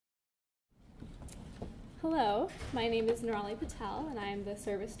Hello, my name is Nirali Patel, and I am the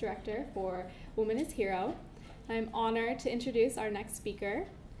Service Director for Woman is Hero. I'm honored to introduce our next speaker,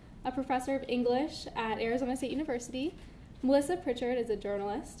 a professor of English at Arizona State University. Melissa Pritchard is a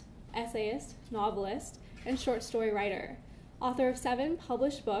journalist, essayist, novelist, and short story writer, author of 7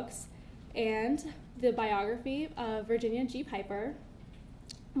 published books and the biography of Virginia G. Piper.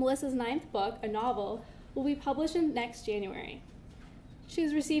 Melissa's 9th book, a novel, will be published next January. She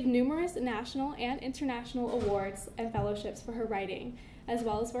has received numerous national and international awards and fellowships for her writing, as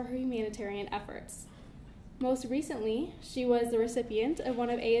well as for her humanitarian efforts. Most recently, she was the recipient of one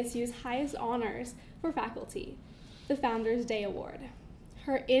of ASU's highest honors for faculty, the Founders Day Award.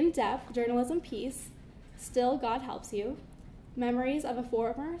 Her in-depth journalism piece, Still God Helps You, Memories of a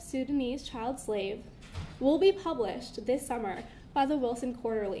Former Sudanese Child Slave, will be published this summer by the Wilson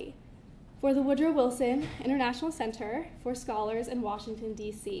Quarterly for the Woodrow Wilson International Center for Scholars in Washington,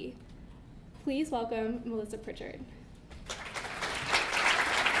 D.C. Please welcome Melissa Pritchard.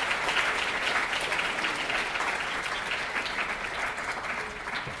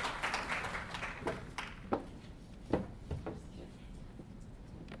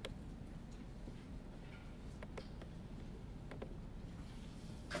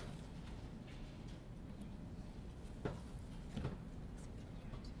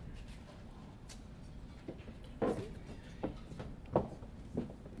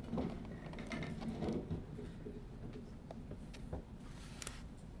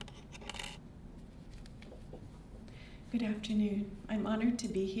 Good afternoon. I'm honored to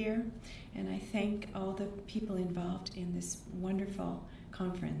be here, and I thank all the people involved in this wonderful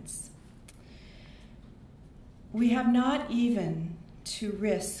conference. We have not even to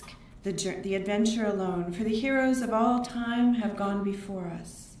risk the adventure alone, for the heroes of all time have gone before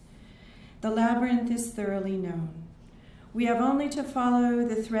us. The labyrinth is thoroughly known. We have only to follow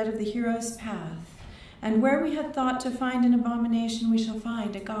the thread of the hero's path, and where we had thought to find an abomination, we shall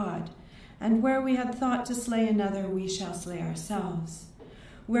find a god. And where we had thought to slay another, we shall slay ourselves.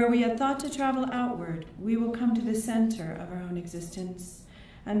 Where we had thought to travel outward, we will come to the center of our own existence.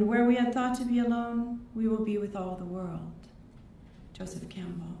 And where we had thought to be alone, we will be with all the world. Joseph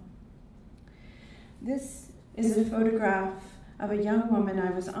Campbell. This is a photograph of a young woman I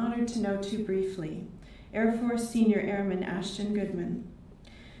was honored to know too briefly, Air Force Senior Airman Ashton Goodman.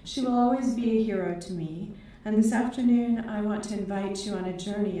 She will always be a hero to me, and this afternoon, I want to invite you on a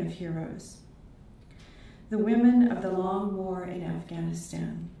journey of heroes. The women of the long war in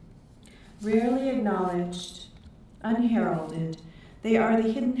Afghanistan. Rarely acknowledged, unheralded, they are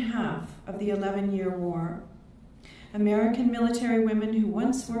the hidden half of the 11-year war. American military women who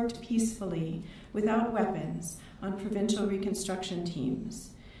once worked peacefully, without weapons, on provincial reconstruction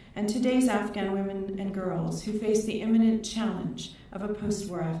teams. And today's Afghan women and girls who face the imminent challenge of a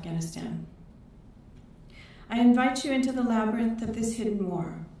post-war Afghanistan. I invite you into the labyrinth of this hidden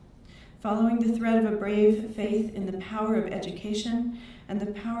war, following the thread of a brave faith in the power of education and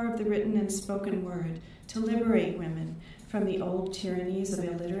the power of the written and spoken word to liberate women from the old tyrannies of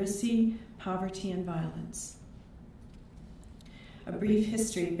illiteracy, poverty, and violence. A brief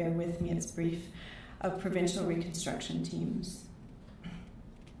history, bear with me, it's brief, of provincial reconstruction teams.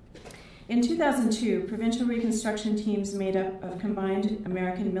 In 2002, provincial reconstruction teams made up of combined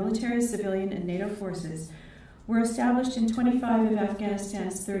American military, civilian, and NATO forces were established in 25 of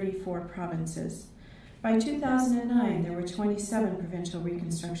Afghanistan's 34 provinces. By 2009, there were 27 provincial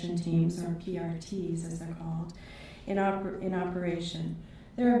reconstruction teams, or PRTs as they're called, in operation.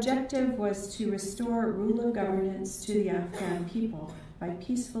 Their objective was to restore rule of governance to the Afghan people by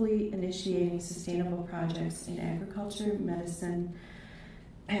peacefully initiating sustainable projects in agriculture, medicine,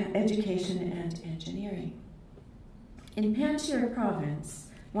 education, and engineering. In Panjshir province,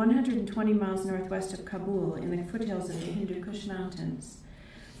 120 miles northwest of Kabul in the foothills of the Hindu Kush Mountains,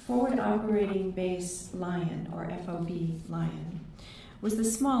 Forward Operating Base Lion, or FOB Lion, was the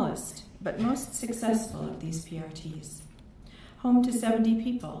smallest but most successful of these PRTs. Home to 70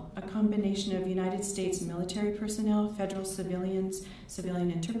 people, a combination of United States military personnel, federal civilians,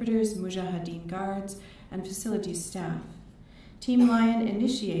 civilian interpreters, mujahideen guards, and facilities staff. Team Lion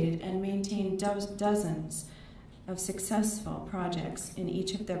initiated and maintained dozens of successful projects in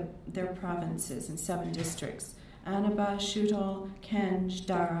each of their provinces in 7 districts: Annaba, Shutal, Kenj,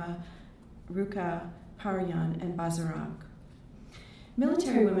 Dara, Ruka, Paryan, and Bazarak.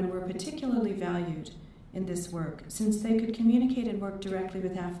 Military women were particularly valued in this work since they could communicate and work directly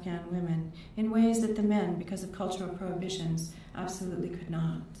with Afghan women in ways that the men, because of cultural prohibitions, absolutely could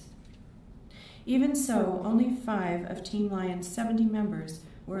not. Even so, only 5 of Team Lion's 70 members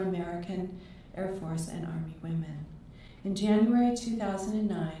were American Air Force and Army women. In January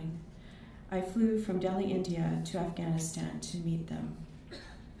 2009, I flew from Delhi, India to Afghanistan to meet them.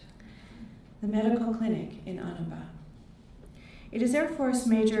 The medical clinic in Annaba. It is Air Force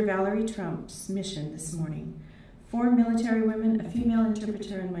Major Valerie Trump's mission this morning. 4 military women, a female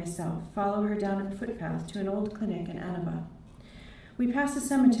interpreter, and myself follow her down a footpath to an old clinic in Annaba. We pass a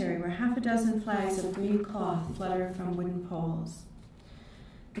cemetery where half a dozen flags of green cloth flutter from wooden poles.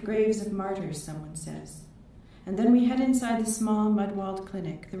 The graves of martyrs, someone says. And then we head inside the small, mud-walled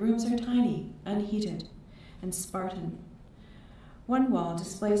clinic. The rooms are tiny, unheated, and Spartan. One wall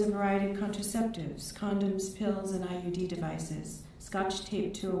displays a variety of contraceptives, condoms, pills, and IUD devices, scotch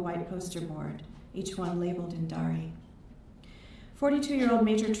taped to a white poster board, each one labeled in Dari. 42-year-old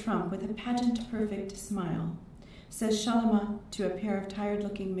Major Trump, with a pageant-perfect smile, says Shalama to a pair of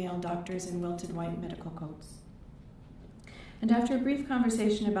tired-looking male doctors in wilted white medical coats. And after a brief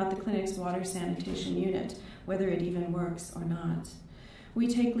conversation about the clinic's water sanitation unit, whether it even works or not, we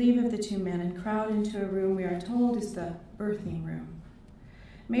take leave of the 2 men and crowd into a room we are told is the birthing room.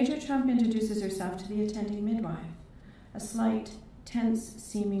 Major Trump introduces herself to the attending midwife, a slight,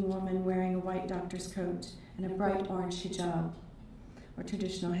 tense-seeming woman wearing a white doctor's coat and a bright orange hijab, or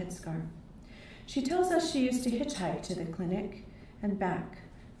traditional headscarf. She tells us she used to hitchhike to the clinic and back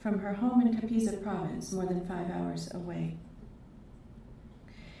from her home in Kapisa province, more than 5 hours away.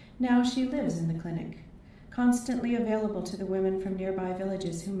 Now she lives in the clinic, constantly available to the women from nearby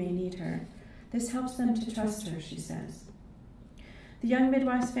villages who may need her. This helps them to trust her, she says. The young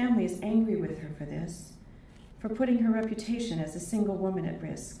midwife's family is angry with her for this, for putting her reputation as a single woman at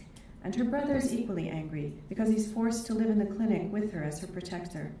risk, and her brother is equally angry because he's forced to live in the clinic with her as her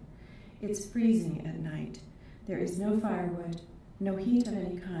protector. It's freezing at night. There is no firewood, no heat of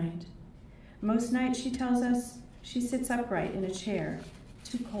any kind. Most nights, she tells us, she sits upright in a chair,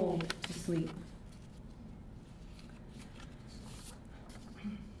 too cold to sleep.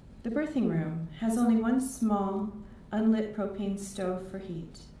 The birthing room has only one small, unlit propane stove for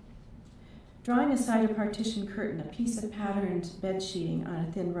heat. Drawing aside a partition curtain, a piece of patterned bed sheeting on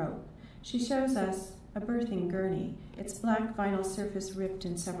a thin rope, she shows us a birthing gurney, its black vinyl surface ripped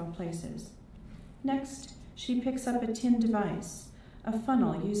in several places. Next, she picks up a tin device, a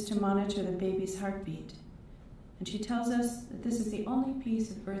funnel used to monitor the baby's heartbeat. And she tells us that this is the only piece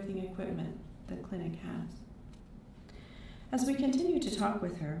of birthing equipment the clinic has. As we continue to talk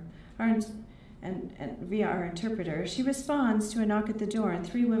with her, and via our interpreter, she responds to a knock at the door, and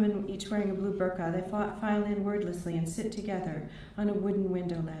 3 women, each wearing a blue burqa, they file in wordlessly and sit together on a wooden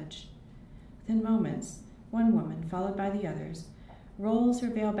window ledge. Within moments, one woman, followed by the others, rolls her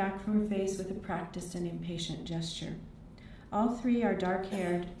veil back from her face with a practiced and impatient gesture. All 3 are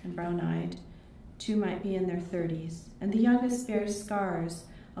dark-haired and brown-eyed. 2 might be in their 30s, and the youngest bears scars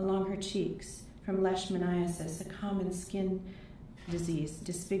along her cheeks from leishmaniasis, a common skin disease,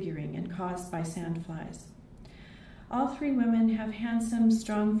 disfiguring and caused by sandflies. All 3 women have handsome,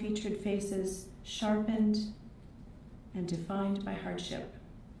 strong-featured faces, sharpened and defined by hardship.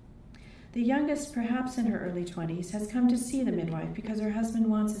 The youngest, perhaps in her early 20s, has come to see the midwife because her husband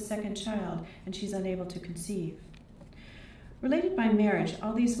wants a second child and she's unable to conceive. Related by marriage,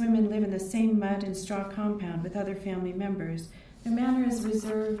 all these women live in the same mud and straw compound with other family members. Their manner is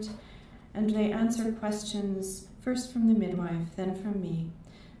reserved, and they answer questions first from the midwife, then from me.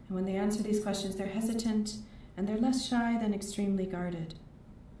 And when they answer these questions, they're hesitant, and they're less shy than extremely guarded.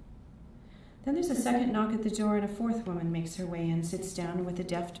 Then there's a second knock at the door, and a 4th woman makes her way in, sits down, and with a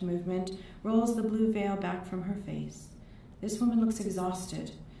deft movement, rolls the blue veil back from her face. This woman looks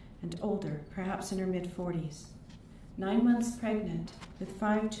exhausted and older, perhaps in her mid-40s. 9 months pregnant, with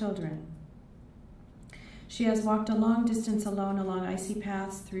 5 children. She has walked a long distance alone along icy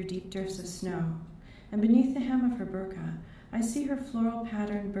paths through deep drifts of snow, and beneath the hem of her burqa, I see her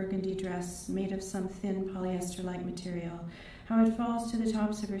floral-patterned burgundy dress made of some thin polyester-like material, how it falls to the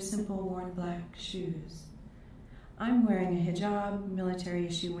tops of her simple worn black shoes. I'm wearing a hijab,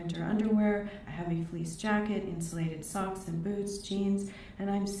 military-issue winter underwear, a heavy fleece jacket, insulated socks and boots, jeans,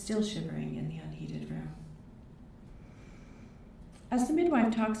 and I'm still shivering in the unheated room. As the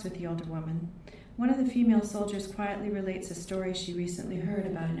midwife talks with the older woman, one of the female soldiers quietly relates a story she recently heard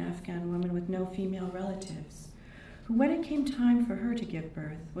about an Afghan woman with no female relatives, who, when it came time for her to give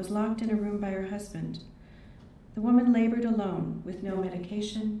birth, was locked in a room by her husband. The woman labored alone, with no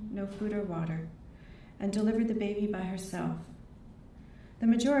medication, no food or water, and delivered the baby by herself. The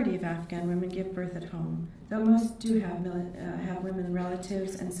majority of Afghan women give birth at home, though most do have women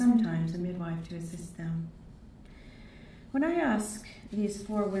relatives and sometimes a midwife to assist them. When I ask these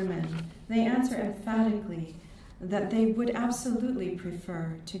 4 women, they answer emphatically that they would absolutely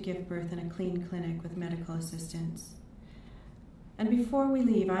prefer to give birth in a clean clinic with medical assistance. And before we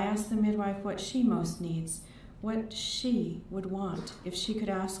leave, I ask the midwife what she most needs, what she would want if she could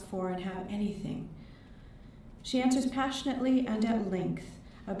ask for and have anything. She answers passionately and at length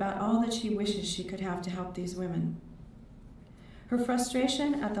about all that she wishes she could have to help these women. Her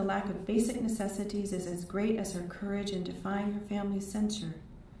frustration at the lack of basic necessities is as great as her courage in defying her family's censure.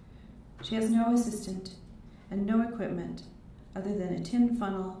 She has no assistant and no equipment other than a tin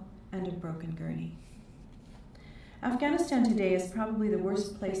funnel and a broken gurney. Afghanistan today is probably the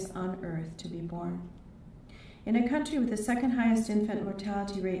worst place on earth to be born. In a country with the second highest infant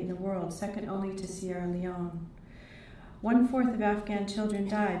mortality rate in the world, second only to Sierra Leone, 1/4 of Afghan children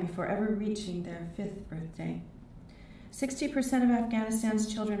die before ever reaching their 5th birthday. 60% of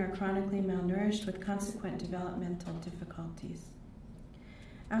Afghanistan's children are chronically malnourished with consequent developmental difficulties.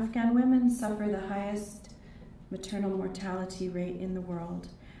 Afghan women suffer the highest maternal mortality rate in the world,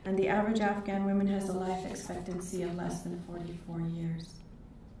 and the average Afghan woman has a life expectancy of less than 44 years.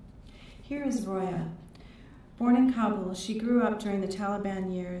 Here is Roya. Born in Kabul, she grew up during the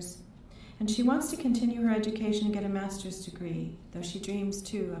Taliban years, and she wants to continue her education and get a master's degree, though she dreams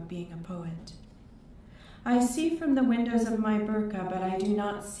too of being a poet. I see from the windows of my burqa, but I do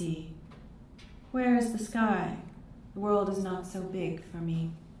not see. Where is the sky? The world is not so big for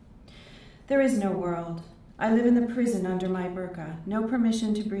me. There is no world. I live in the prison under my burqa, no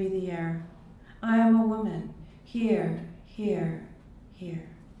permission to breathe the air. I am a woman, here, here, here.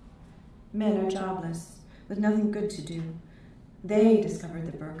 Men are jobless, with nothing good to do. They discovered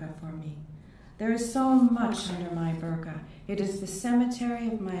the burqa for me. There is so much under my burqa. It is the cemetery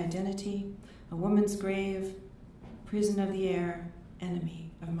of my identity, a woman's grave, prison of the air,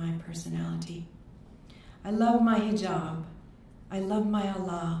 enemy of my personality. I love my hijab. I love my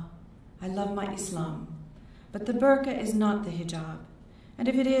Allah. I love my Islam. But the burqa is not the hijab. And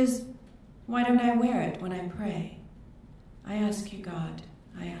if it is, why don't I wear it when I pray? I ask you, God.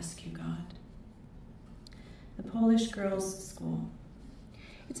 I ask you, God. The Polish Girls' School.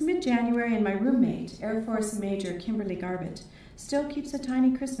 It's mid-January and my roommate, Air Force Major Kimberly Garbett, still keeps a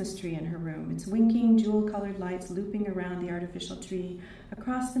tiny Christmas tree in her room, its winking, jewel-colored lights looping around the artificial tree,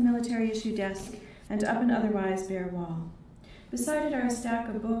 across the military issue desk, and up an otherwise bare wall. Beside it are a stack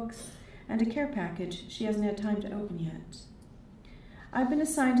of books and a care package she hasn't had time to open yet. I've been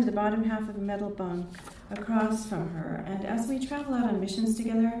assigned to the bottom half of a metal bunk across from her, and as we travel out on missions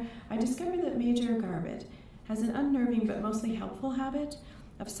together, I discover that Major Garbett has an unnerving but mostly helpful habit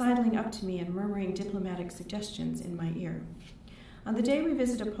of sidling up to me and murmuring diplomatic suggestions in my ear. On the day we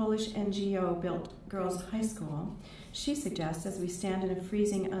visit a Polish NGO-built girls' high school, she suggests, as we stand in a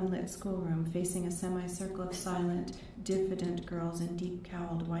freezing, unlit schoolroom facing a semicircle of silent, diffident girls in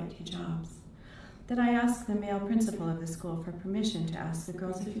deep-cowled white hijabs, that I ask the male principal of the school for permission to ask the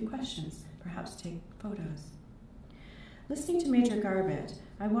girls a few questions, perhaps take photos. Listening to Major Garbett,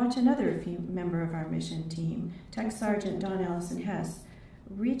 I watch another member of our mission team, Tech Sergeant Don Ellison Hess,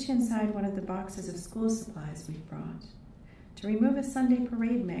 reach inside one of the boxes of school supplies we've brought to remove a Sunday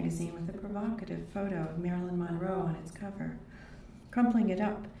Parade magazine with a provocative photo of Marilyn Monroe on its cover, crumpling it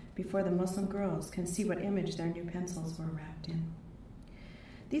up before the Muslim girls can see what image their new pencils were wrapped in.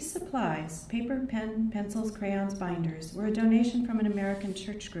 These supplies, paper, pen, pencils, crayons, binders, were a donation from an American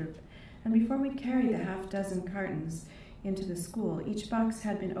church group, and before we carried the half-dozen cartons into the school, each box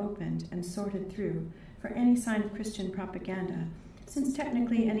had been opened and sorted through for any sign of Christian propaganda, since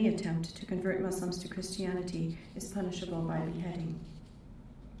technically any attempt to convert Muslims to Christianity is punishable by beheading.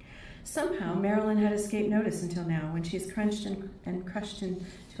 Somehow, Marilyn had escaped notice until now, when she's crunched and crushed into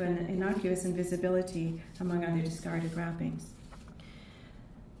an innocuous invisibility among other discarded wrappings.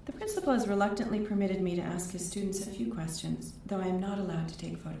 The principal has reluctantly permitted me to ask his students a few questions, though I am not allowed to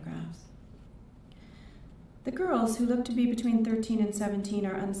take photographs. The girls, who look to be between 13 and 17,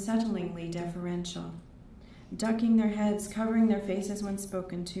 are unsettlingly deferential, ducking their heads, covering their faces when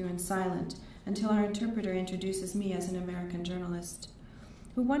spoken to, and silent until our interpreter introduces me as an American journalist,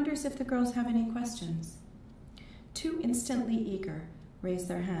 who wonders if the girls have any questions. 2 instantly eager raise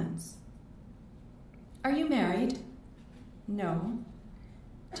their hands. Are you married? No.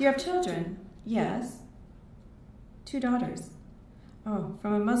 Do you have children? Yes. 2 daughters. Oh,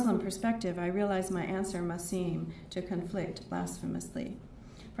 from a Muslim perspective, I realize my answer must seem to conflict blasphemously.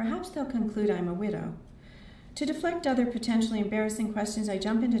 Perhaps they'll conclude I'm a widow. To deflect other potentially embarrassing questions, I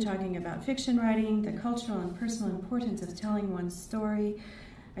jump into talking about fiction writing, the cultural and personal importance of telling one's story.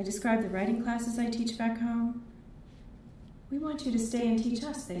 I describe the writing classes I teach back home. We want you to stay and teach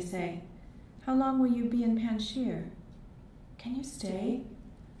us, they say. How long will you be in Panjshir? Can you stay?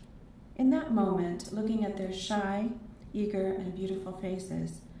 In that moment, looking at their shy, eager, and beautiful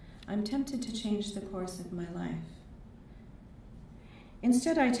faces, I'm tempted to change the course of my life.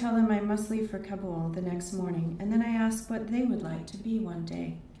 Instead, I tell them I must leave for Kabul the next morning, and then I ask what they would like to be one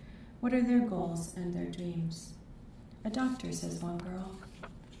day. What are their goals and their dreams? A doctor, says one girl.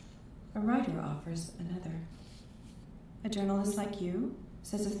 A writer offers another. A journalist like you,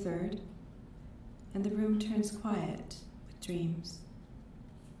 says a third, and the room turns quiet with dreams.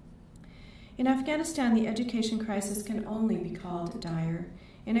 In Afghanistan, the education crisis can only be called dire.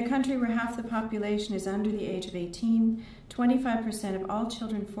 In a country where half the population is under the age of 18, 25% of all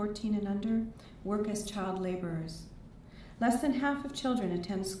children 14 and under work as child laborers. Less than half of children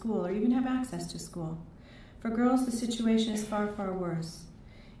attend school or even have access to school. For girls, the situation is far, far worse.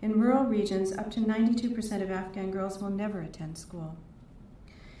 In rural regions, up to 92% of Afghan girls will never attend school.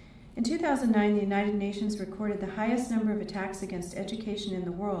 In 2009, the United Nations recorded the highest number of attacks against education in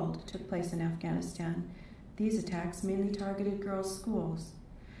the world took place in Afghanistan. These attacks mainly targeted girls' schools.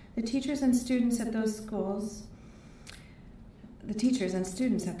 The teachers and students at those schools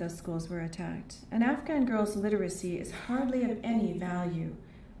were attacked. And Afghan girls' literacy is hardly of any value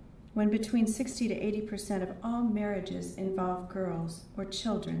when between 60 to 80% of all marriages involve girls or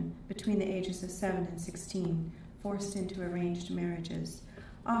children between the ages of 7 and 16 forced into arranged marriages,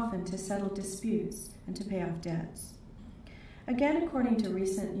 often to settle disputes and to pay off debts. Again, according to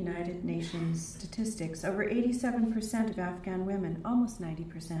recent United Nations statistics, over 87% of Afghan women, almost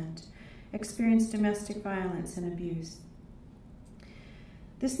 90%, experience domestic violence and abuse.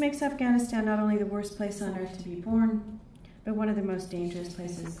 This makes Afghanistan not only the worst place on earth to be born, but one of the most dangerous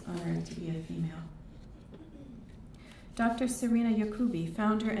places on earth to be a female. Dr. Serena Yakubi,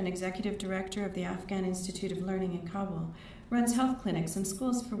 founder and executive director of the Afghan Institute of Learning in Kabul, runs health clinics and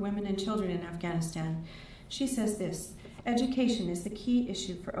schools for women and children in Afghanistan. She says this: education is the key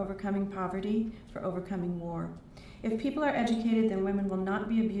issue for overcoming poverty, for overcoming war. If people are educated, then women will not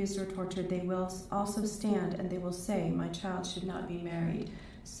be abused or tortured. They will also stand and they will say, my child should not be married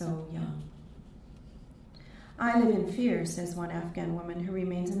so young. I live in fear, says one Afghan woman who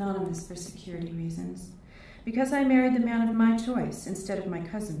remains anonymous for security reasons, because I married the man of my choice instead of my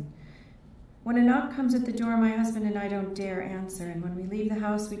cousin. When a knock comes at the door, my husband and I don't dare answer, and when we leave the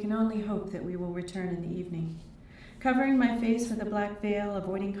house, we can only hope that we will return in the evening. Covering my face with a black veil,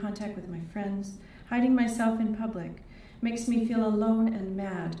 avoiding contact with my friends, hiding myself in public, makes me feel alone and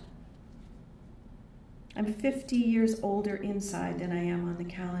mad. I'm 50 years older inside than I am on the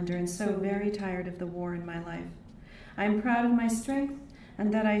calendar, and so very tired of the war in my life. I am proud of my strength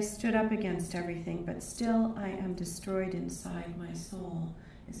and that I stood up against everything, but still I am destroyed inside. My soul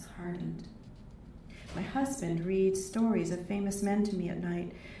is hardened. My husband reads stories of famous men to me at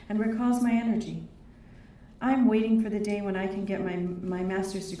night and recalls my energy. I'm waiting for the day when I can get my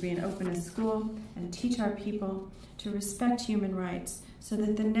master's degree and open a school and teach our people to respect human rights so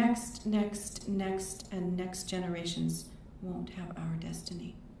that the next generations won't have our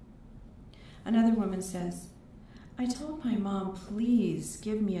destiny. Another woman says, I told my mom, please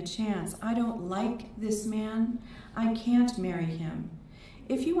give me a chance. I don't like this man. I can't marry him.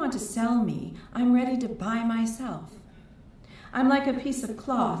 If you want to sell me, I'm ready to buy myself. I'm like a piece of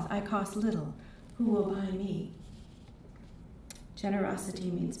cloth. I cost little. Who will buy me? Generosity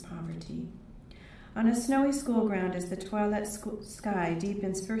meets poverty. On a snowy school ground, as the twilight sky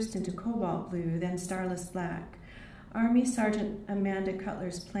deepens first into cobalt blue, then starless black, Army Sergeant Amanda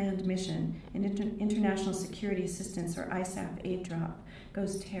Cutler's planned mission in International Security Assistance, or ISAF aid drop,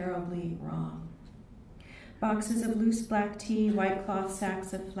 goes terribly wrong. Boxes of loose black tea, white cloth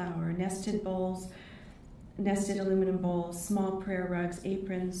sacks of flour, nested aluminum bowls, small prayer rugs,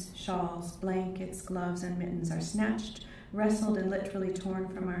 aprons, shawls, blankets, gloves, and mittens are snatched, wrestled, and literally torn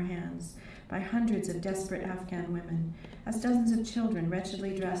from our hands by hundreds of desperate Afghan women, as dozens of children,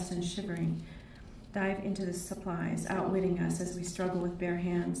 wretchedly dressed and shivering, dive into the supplies, outwitting us as we struggle with bare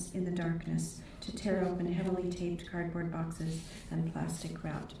hands in the darkness to tear open heavily taped cardboard boxes and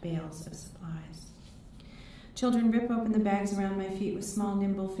plastic-wrapped bales of supplies. Children rip open the bags around my feet with small,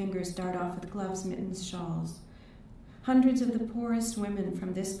 nimble fingers, dart off with gloves, mittens, shawls. Hundreds of the poorest women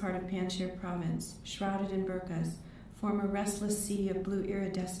from this part of Panjshir province, shrouded in burqas, form a restless sea of blue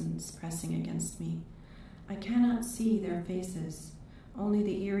iridescence pressing against me. I cannot see their faces, only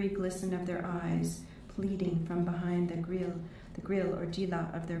the eerie glisten of their eyes, pleading from behind the grill or jila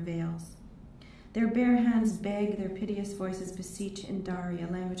of their veils. Their bare hands beg, their piteous voices beseech in Dari, a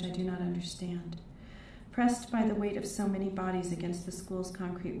language I do not understand. Pressed by the weight of so many bodies against the school's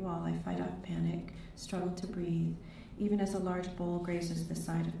concrete wall, I fight off panic, struggle to breathe, even as a large bowl grazes the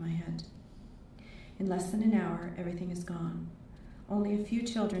side of my head. In less than an hour, everything is gone. Only a few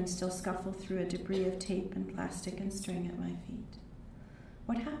children still scuffle through a debris of tape and plastic and string at my feet.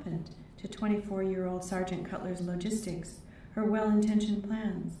 What happened to 24-year-old Sergeant Cutler's logistics, her well-intentioned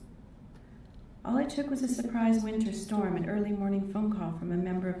plans. All it took was a surprise winter storm, an early morning phone call from a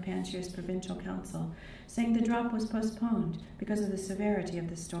member of Panjshir's provincial council saying the drop was postponed because of the severity of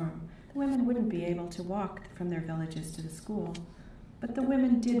the storm. The women wouldn't be able to walk from their villages to the school. But the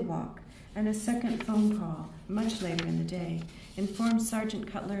women did walk, and a second phone call, much later in the day, informed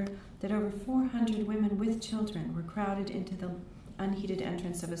Sergeant Cutler that over 400 women with children were crowded into the unheated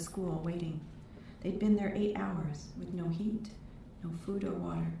entrance of a school waiting. They'd been there 8 hours with no heat, no food or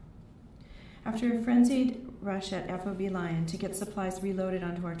water. After a frenzied rush at FOB Lion to get supplies reloaded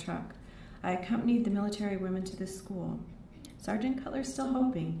onto our truck, I accompanied the military women to the school. Sergeant Cutler still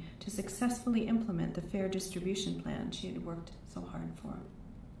hoping to successfully implement the fair distribution plan she had worked so hard for.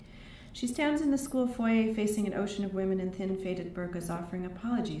 She stands in the school foyer facing an ocean of women in thin, faded burqas offering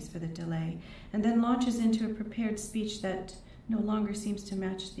apologies for the delay, and then launches into a prepared speech that no longer seems to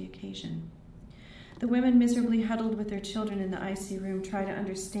match the occasion. The women, miserably huddled with their children in the icy room, try to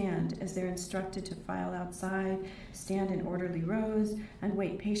understand as they're instructed to file outside, stand in orderly rows, and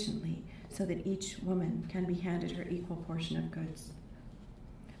wait patiently so that each woman can be handed her equal portion of goods.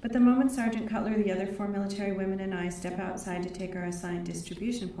 But the moment Sergeant Cutler, the other 4 military women, and I step outside to take our assigned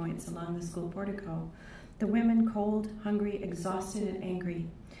distribution points along the school portico, the women, cold, hungry, exhausted, and angry,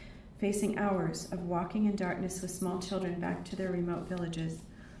 facing hours of walking in darkness with small children back to their remote villages,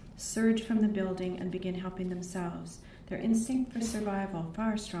 surge from the building and begin helping themselves, their instinct for survival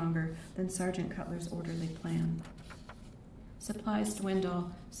far stronger than Sergeant Cutler's orderly plan. Supplies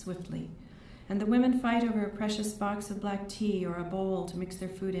dwindle swiftly, and the women fight over a precious box of black tea or a bowl to mix their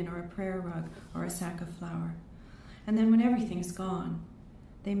food in, or a prayer rug or a sack of flour. And then when everything's gone,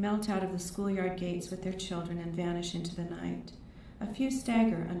 they melt out of the schoolyard gates with their children and vanish into the night. A few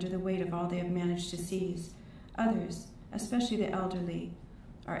stagger under the weight of all they have managed to seize. Others, especially the elderly,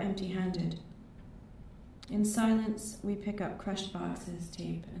 are empty-handed. In silence, we pick up crushed boxes,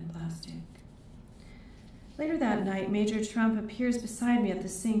 tape, and plastic. Later that night, Major Trump appears beside me at the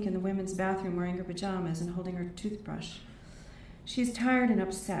sink in the women's bathroom wearing her pajamas and holding her toothbrush. She's tired and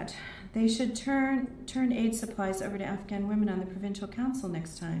upset. They should turn aid supplies over to Afghan women on the provincial council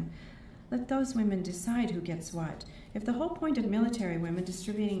next time. Let those women decide who gets what. If the whole point of military women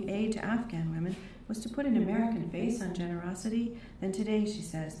distributing aid to Afghan women was to put an American face on generosity, then today, she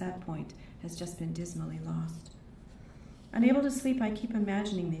says, that point has just been dismally lost. Unable to sleep, I keep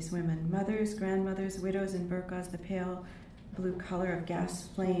imagining these women, mothers, grandmothers, widows in burqas, the pale blue color of gas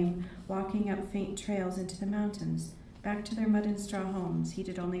flame, walking up faint trails into the mountains, back to their mud and straw homes,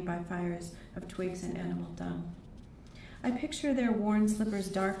 heated only by fires of twigs and animal dung. I picture their worn slippers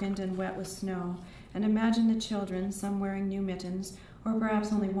darkened and wet with snow, and imagine the children, some wearing new mittens, or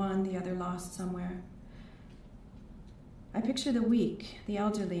perhaps only one, the other lost somewhere. I picture the weak, the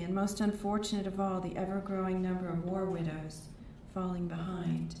elderly, and most unfortunate of all, the ever-growing number of war widows falling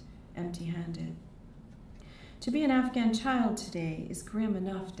behind, empty-handed. To be an Afghan child today is grim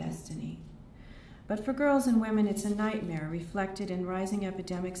enough destiny. But for girls and women, it's a nightmare reflected in rising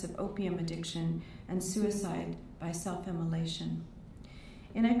epidemics of opium addiction and suicide by self-immolation.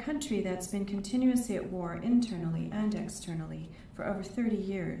 In a country that's been continuously at war internally and externally for over 30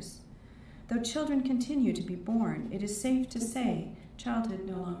 years, though children continue to be born, it is safe to say childhood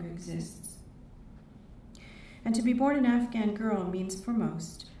no longer exists. And to be born an Afghan girl means, for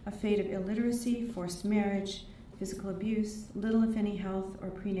most, a fate of illiteracy, forced marriage, physical abuse, little if any health or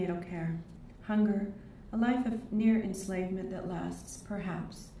prenatal care, hunger, a life of near enslavement that lasts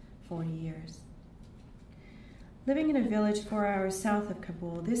perhaps 40 years. Living in a village 4 hours south of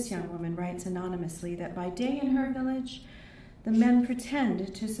Kabul, this young woman writes anonymously that by day in her village, the men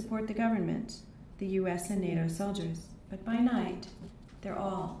pretend to support the government, the US and NATO soldiers, but by night, they're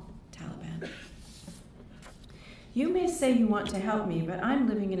all Taliban. You may say you want to help me, but I'm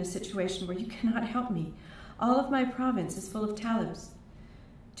living in a situation where you cannot help me. All of my province is full of Talibs.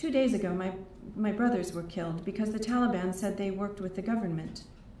 2 days ago, my brothers were killed because the Taliban said they worked with the government.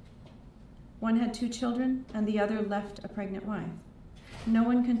 One had 2 children, and the other left a pregnant wife. No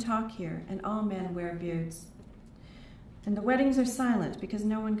one can talk here, and all men wear beards. And the weddings are silent because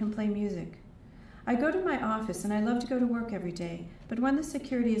no one can play music. I go to my office, and I love to go to work every day, but when the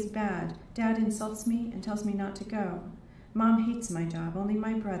security is bad, Dad insults me and tells me not to go. Mom hates my job. Only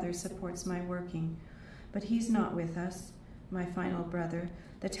my brother supports my working. But he's not with us, my final brother.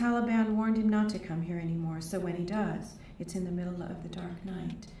 The Taliban warned him not to come here anymore, so when he does, it's in the middle of the dark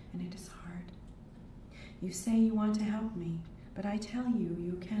night, and it is hard. You say you want to help me, but I tell you,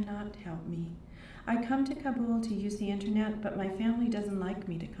 you cannot help me. I come to Kabul to use the internet, but my family doesn't like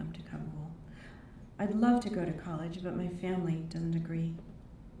me to come to Kabul. I'd love to go to college, but my family doesn't agree.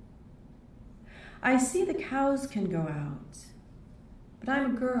 I see the cows can go out, but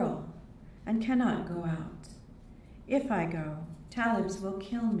I'm a girl and cannot go out. If I go, Talibs will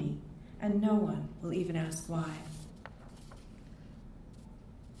kill me, and no one will even ask why.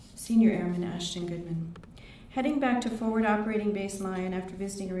 Senior Airman Ashton Goodman. Heading back to Forward Operating Base Lyon after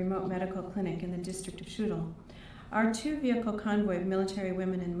visiting a remote medical clinic in the district of Shudal, our two-vehicle convoy of military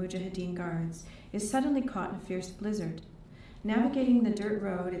women and Mujahideen guards is suddenly caught in a fierce blizzard. Navigating the dirt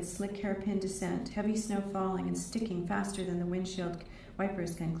road, its slick hairpin descent, heavy snow falling and sticking faster than the windshield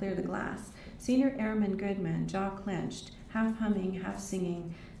wipers can clear the glass, Senior Airman Goodman, jaw clenched, half humming, half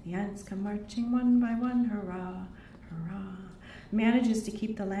singing, "The ants come marching one by one, hurrah, hurrah," manages to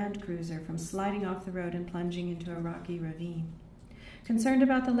keep the land cruiser from sliding off the road and plunging into a rocky ravine. Concerned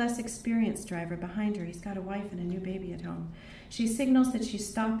about the less experienced driver behind her, he's got a wife and a new baby at home. She signals that she's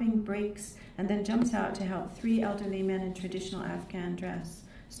stopping, brakes, and then jumps out to help three elderly men in traditional Afghan dress,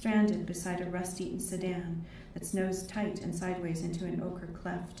 stranded beside a rust-eaten sedan that's nosed tight and sideways into an ochre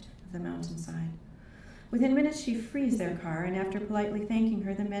cleft of the mountainside. Within minutes, she frees their car, and after politely thanking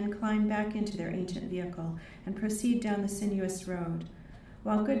her, the men climb back into their ancient vehicle and proceed down the sinuous road,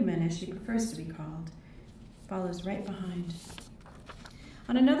 while Goodman, as she prefers to be called, follows right behind.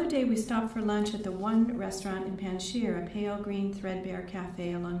 On another day, we stopped for lunch at the one restaurant in Panjshir, a pale green threadbare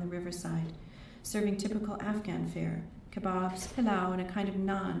cafe along the riverside, serving typical Afghan fare, kebabs, pilau, and a kind of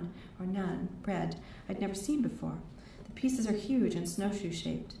naan, or naan, bread I'd never seen before. The pieces are huge and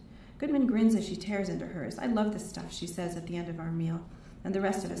snowshoe-shaped. Goodman grins as she tears into hers. "I love this stuff," she says at the end of our meal, and the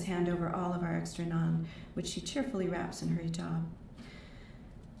rest of us hand over all of our extra naan, which she cheerfully wraps in her hijab.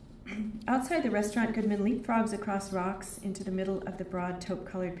 Outside the restaurant, Goodman leapfrogs across rocks into the middle of the broad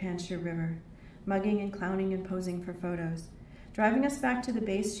taupe-colored Panjshir River, mugging and clowning and posing for photos. Driving us back to the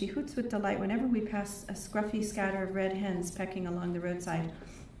base, she hoots with delight whenever we pass a scruffy scatter of red hens pecking along the roadside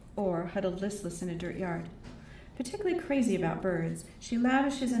or huddled listless in a dirt yard. Particularly crazy about birds, she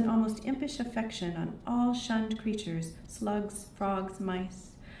lavishes an almost impish affection on all shunned creatures, slugs, frogs, mice,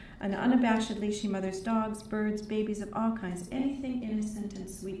 and unabashedly she mothers dogs, birds, babies of all kinds, anything innocent and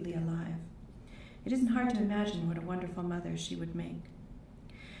sweetly alive. It isn't hard to imagine what a wonderful mother she would make.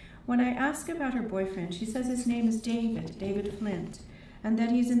 When I ask about her boyfriend, she says his name is David Flint, and that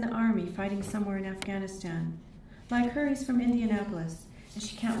he's in the army fighting somewhere in Afghanistan. Like her, he's from Indianapolis, and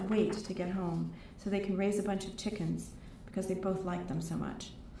she can't wait to get home so they can raise a bunch of chickens because they both like them so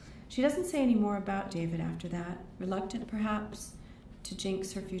much. She doesn't say any more about David after that, reluctant perhaps to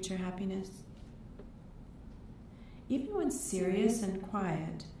jinx her future happiness. Even when serious and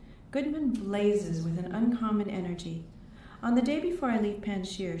quiet, Goodman blazes with an uncommon energy. On the day before I leave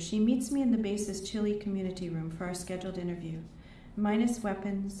Panjshir, she meets me in the base's chilly community room for our scheduled interview. Minus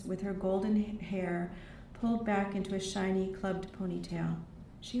weapons, with her golden hair pulled back into a shiny, clubbed ponytail.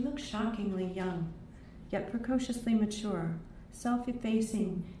 She looks shockingly young, yet precociously mature,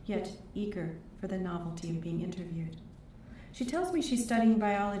 self-effacing, yet eager for the novelty of being interviewed. She tells me she's studying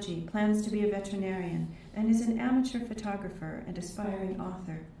biology, plans to be a veterinarian, and is an amateur photographer and aspiring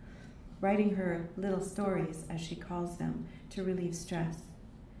author, writing her little stories, as she calls them, to relieve stress.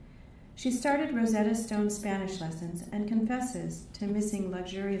 She started Rosetta Stone Spanish lessons and confesses to missing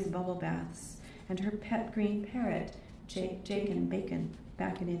luxurious bubble baths and her pet green parrot, Jake and Bacon,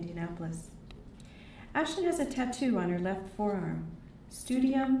 back in Indianapolis. Ashton has a tattoo on her left forearm,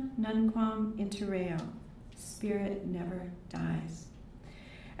 Studium Nunquam Interreo, Spirit Never Dies.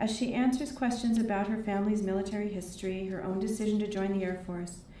 As she answers questions about her family's military history, her own decision to join the Air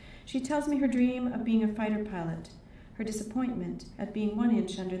Force, she tells me her dream of being a fighter pilot, her disappointment at being 1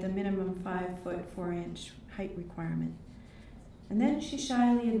 inch under the minimum 5 foot 4 inch height requirement. And then she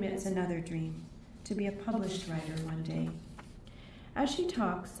shyly admits another dream, to be a published writer one day. As she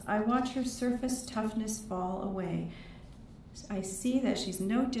talks, I watch her surface toughness fall away. I see that she's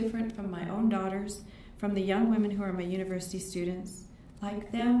no different from my own daughters, from the young women who are my university students.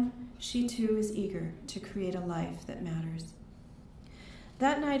 Like them, she too is eager to create a life that matters.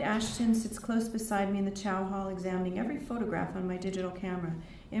 That night, Ashton sits close beside me in the chow hall, examining every photograph on my digital camera,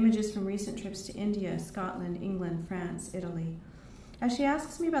 images from recent trips to India, Scotland, England, France, Italy. As she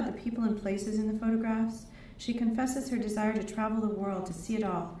asks me about the people and places in the photographs, she confesses her desire to travel the world to see it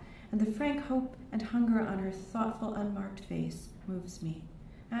all, and the frank hope and hunger on her thoughtful, unmarked face moves me.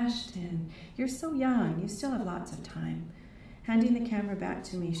 "Ashton, you're so young. You still have lots of time." Handing the camera back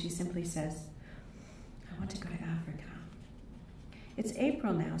to me, she simply says, "I want to go to Africa." It's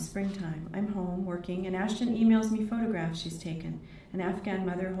April now, springtime. I'm home, working, and Ashton emails me photographs she's taken. An Afghan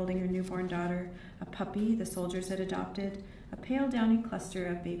mother holding her newborn daughter, a puppy the soldiers had adopted, a pale downy cluster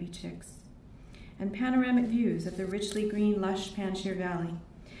of baby chicks, and panoramic views of the richly green, lush Panjshir Valley.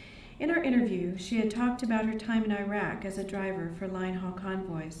 In our interview, she had talked about her time in Iraq as a driver for line haul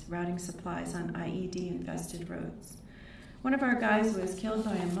convoys, routing supplies on IED-infested roads. One of our guys was killed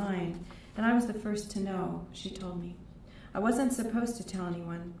by a mine, and I was the first to know, she told me. I wasn't supposed to tell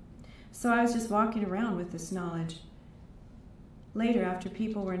anyone, so I was just walking around with this knowledge. Later, after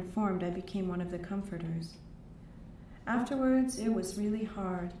people were informed, I became one of the comforters. Afterwards, it was really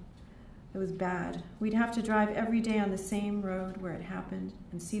hard. It was bad. We'd have to drive every day on the same road where it happened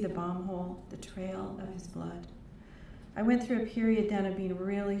and see the bomb hole, the trail of his blood. I went through a period then of being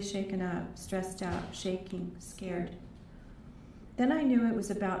really shaken up, stressed out, shaking, scared. Then I knew it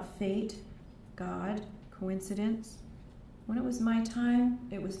was about fate, God, coincidence. When it was my time,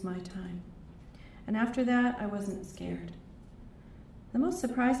 it was my time. And after that, I wasn't scared. The most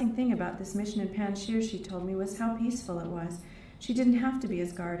surprising thing about this mission in Panjshir, she told me, was how peaceful it was. She didn't have to be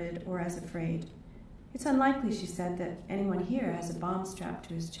as guarded or as afraid. It's unlikely, she said, that anyone here has a bomb strapped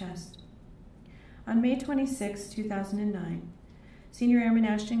to his chest. On May 26, 2009, Senior Airman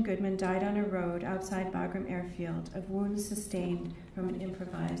Ashton Goodman died on a road outside Bagram Airfield of wounds sustained from an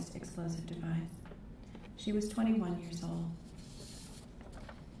improvised explosive device. She was 21 years old.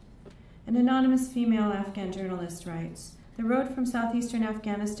 An anonymous female Afghan journalist writes, "The road from southeastern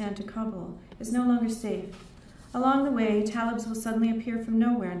Afghanistan to Kabul is no longer safe. Along the way, Talibs will suddenly appear from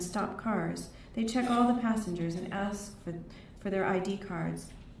nowhere and stop cars. They check all the passengers and ask for their ID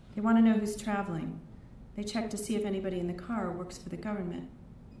cards. They want to know who's traveling. They check to see if anybody in the car works for the government,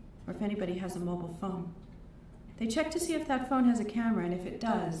 or if anybody has a mobile phone. They check to see if that phone has a camera, and if it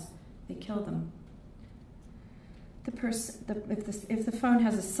does, they kill them. If the phone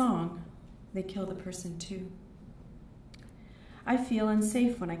has a song, they kill the person too. I feel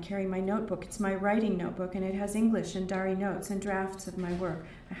unsafe when I carry my notebook. It's my writing notebook, and it has English and diary notes and drafts of my work.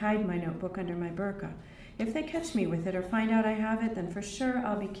 I hide my notebook under my burqa. If they catch me with it or find out I have it, then for sure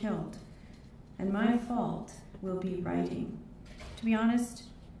I'll be killed. And my fault will be writing. To be honest,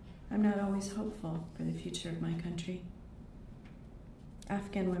 I'm not always hopeful for the future of my country."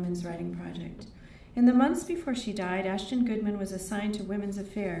 Afghan Women's Writing Project. In the months before she died, Ashton Goodman was assigned to Women's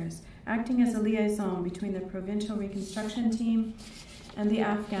Affairs, acting as a liaison between the Provincial Reconstruction Team and the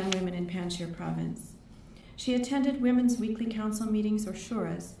Afghan women in Panjshir Province. She attended Women's Weekly Council meetings, or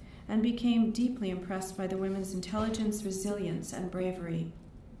shuras, and became deeply impressed by the women's intelligence, resilience, and bravery.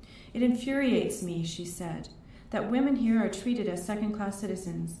 "It infuriates me," she said, "that women here are treated as second-class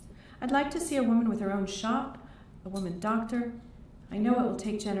citizens. I'd like to see a woman with her own shop, a woman doctor. I know it will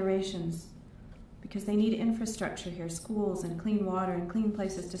take generations, because they need infrastructure here, schools and clean water and clean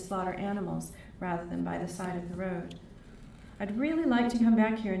places to slaughter animals rather than by the side of the road. I'd really like to come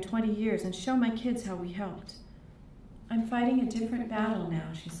back here in 20 years and show my kids how we helped. I'm fighting a different battle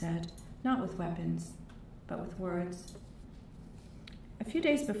now," she said, "not with weapons, but with words." A few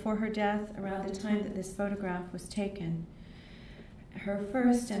days before her death, around the time that this photograph was taken, her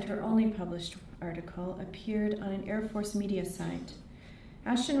first and her only published article appeared on an Air Force media site.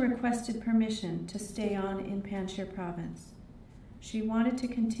 Ashton requested permission to stay on in Panjshir Province. She wanted to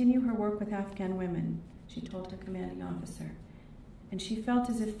continue her work with Afghan women, she told her commanding officer, and she felt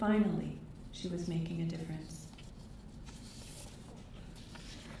as if finally she was making a difference.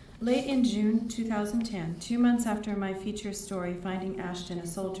 Late in June 2010, 2 months after my feature story, Finding Ashton, A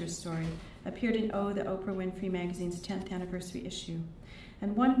Soldier's Story, appeared in O, the Oprah Winfrey Magazine's 10th anniversary issue,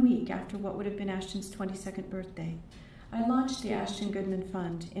 and 1 week after what would have been Ashton's 22nd birthday, I launched the Ashton Goodman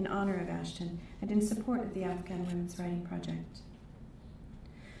Fund in honor of Ashton and in support of the Afghan Women's Writing Project.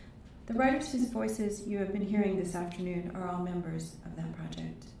 The writers whose voices you have been hearing this afternoon are all members of that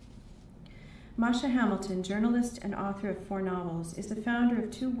project. Masha Hamilton, journalist and author of 4 novels, is the founder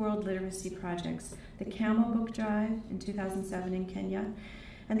of 2 world literacy projects, the Camel Book Drive in 2007 in Kenya,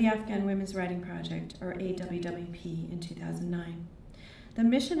 and the Afghan Women's Writing Project, or AWWP, in 2009. The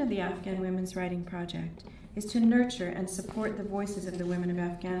mission of the Afghan Women's Writing Project is to nurture and support the voices of the women of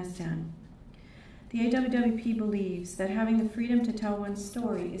Afghanistan. The AWWP believes that having the freedom to tell one's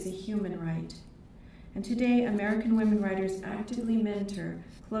story is a human right. And today, American women writers actively mentor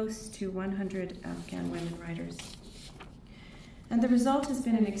close to 100 Afghan women writers. And the result has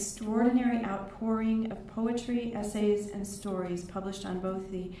been an extraordinary outpouring of poetry, essays, and stories published on both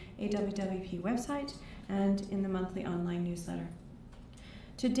the AWWP website and in the monthly online newsletter.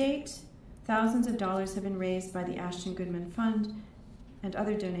 To date, thousands of dollars have been raised by the Ashton Goodman Fund and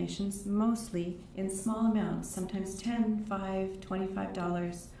other donations, mostly in small amounts, sometimes $10, $5,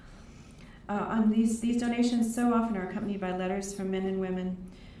 $25. These donations so often are accompanied by letters from men and women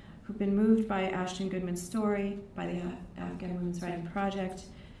who've been moved by Ashton Goodman's story, by the Afghan Women's Writing Project,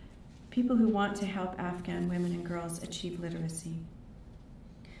 people who want to help Afghan women and girls achieve literacy.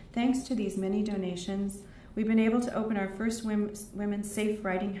 Thanks to these many donations, we've been able to open our first women's safe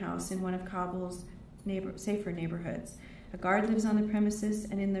writing house in one of Kabul's safer neighborhoods. A guard lives on the premises,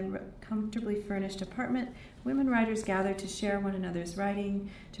 and in the comfortably furnished apartment, women writers gather to share one another's writing,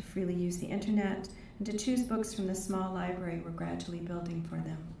 to freely use the internet, and to choose books from the small library we're gradually building for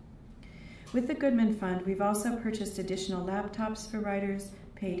them. With the Goodman Fund, we've also purchased additional laptops for writers,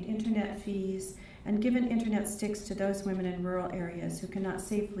 paid internet fees, and given internet sticks to those women in rural areas who cannot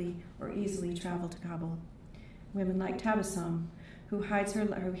safely or easily travel to Kabul. Women like Tabassum, who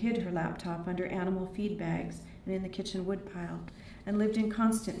hid her laptop under animal feed bags and in the kitchen woodpile, and lived in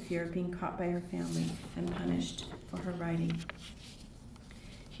constant fear of being caught by her family and punished for her writing.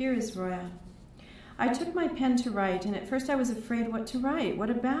 Here is Roya. I took my pen to write, and at first I was afraid what to write, what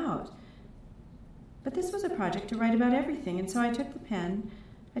about. But this was a project to write about everything, and so I took the pen.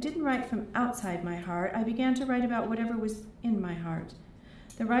 I didn't write from outside my heart. I began to write about whatever was in my heart.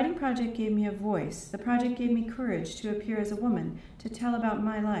 The writing project gave me a voice. The project gave me courage to appear as a woman, to tell about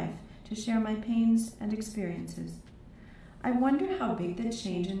my life, to share my pains and experiences. I wonder how big the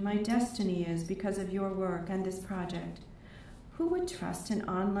change in my destiny is because of your work and this project. Who would trust an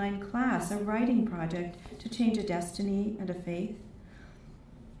online class, a writing project, to change a destiny and a faith?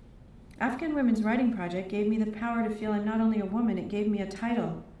 Afghan Women's Writing Project gave me the power to feel I'm not only a woman, it gave me a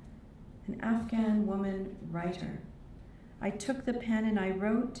title, an Afghan woman writer. I took the pen and I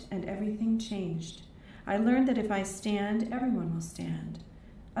wrote, and everything changed. I learned that if I stand, everyone will stand.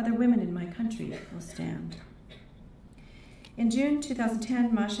 Other women in my country will stand. In June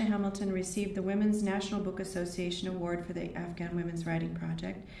 2010, Masha Hamilton received the Women's National Book Association Award for the Afghan Women's Writing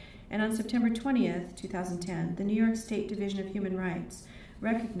Project, and on September 20th, 2010, the New York State Division of Human Rights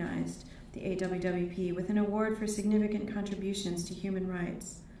recognized the AWWP with an award for significant contributions to human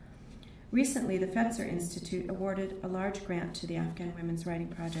rights. Recently, the Fetzer Institute awarded a large grant to the Afghan Women's Writing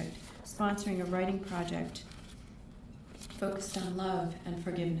Project, sponsoring a writing project focused on love and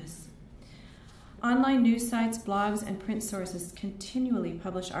forgiveness. Online news sites, blogs, and print sources continually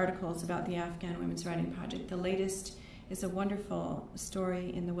publish articles about the Afghan Women's Writing Project. The latest is a wonderful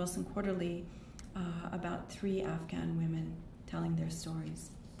story in the Wilson Quarterly about 3 Afghan women telling their stories.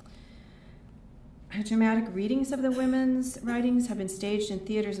 Dramatic readings of the women's writings have been staged in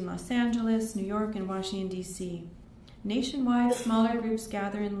theaters in Los Angeles, New York, and Washington, D.C. Nationwide, smaller groups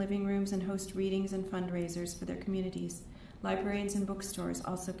gather in living rooms and host readings and fundraisers for their communities. Librarians and bookstores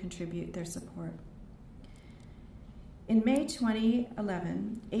also contribute their support. In May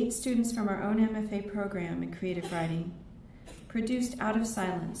 2011, 8 students from our own MFA program in creative writing produced Out of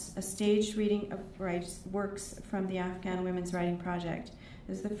Silence, a staged reading of works from the Afghan Women's Writing Project.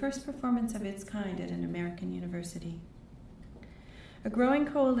 It is the first performance of its kind at an American university. A growing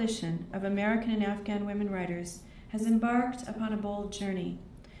coalition of American and Afghan women writers has embarked upon a bold journey,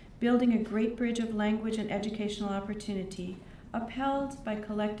 building a great bridge of language and educational opportunity, upheld by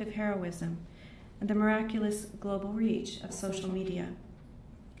collective heroism and the miraculous global reach of social media.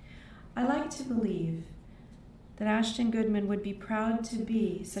 I like to believe that Ashton Goodman would be proud to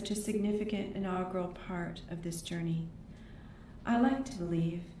be such a significant inaugural part of this journey. I like to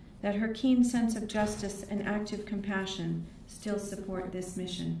believe that her keen sense of justice and active compassion still support this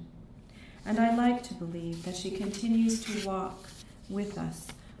mission. And I like to believe that she continues to walk with us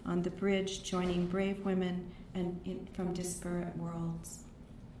on the bridge joining brave women from disparate worlds.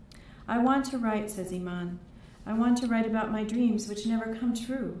 I want to write, says Iman. I want to write about my dreams which never come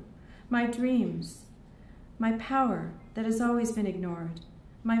true. My dreams, my power that has always been ignored,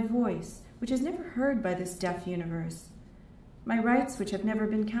 my voice which is never heard by this deaf universe, my rights which have never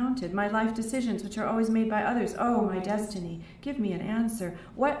been counted, my life decisions which are always made by others. Oh, my destiny, give me an answer.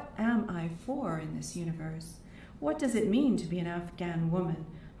 What am I for in this universe? What does it mean to be an Afghan woman?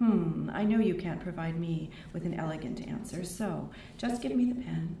 I know you can't provide me with an elegant answer, so just give me the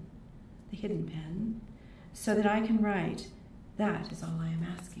pen, the hidden pen, so that I can write. That is all I am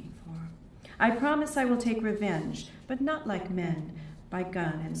asking for. I promise I will take revenge, but not like men, by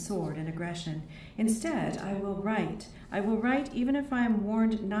gun and sword and aggression. Instead, I will write. I will write even if I am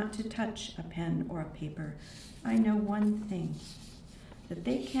warned not to touch a pen or a paper. I know one thing, that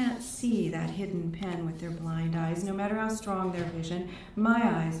they can't see that hidden pen with their blind eyes. No matter how strong their vision, my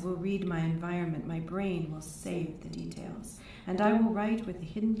eyes will read my environment. My brain will save the details. And I will write with the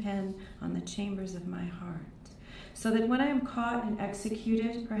hidden pen on the chambers of my heart, so that when I am caught and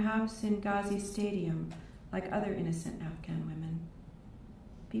executed, perhaps in Ghazi Stadium, like other innocent Afghan women,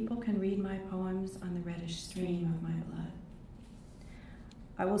 people can read my poems on the reddish stream of my blood.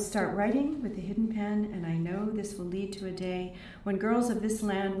 I will start writing with the hidden pen, and I know this will lead to a day when girls of this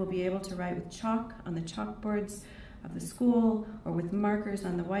land will be able to write with chalk on the chalkboards of the school or with markers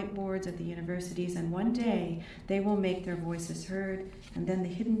on the whiteboards of the universities, and one day they will make their voices heard, and then the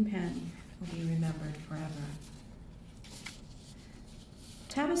hidden pen will be remembered forever.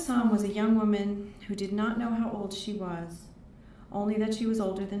 Tabassum was a young woman who did not know how old she was, only that she was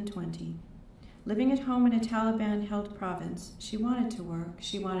older than 20. Living at home in a Taliban-held province, she wanted to work,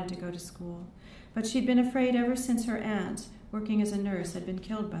 she wanted to go to school, but she'd been afraid ever since her aunt, working as a nurse, had been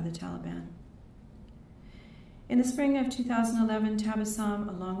killed by the Taliban. In the spring of 2011, Tabassum,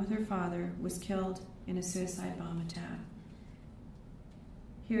 along with her father, was killed in a suicide bomb attack.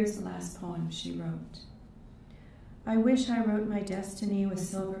 Here's the last poem she wrote. I wish I wrote my destiny with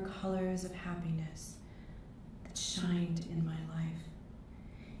silver colors of happiness that shined in my life.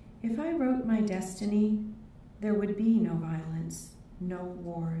 If I wrote my destiny, there would be no violence, no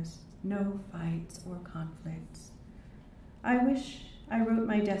wars, no fights or conflicts. I wish I wrote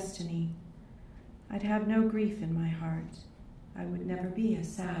my destiny. I'd have no grief in my heart. I would never be a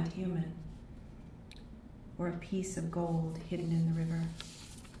sad human or a piece of gold hidden in the river.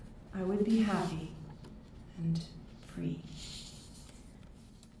 I would be happy and free.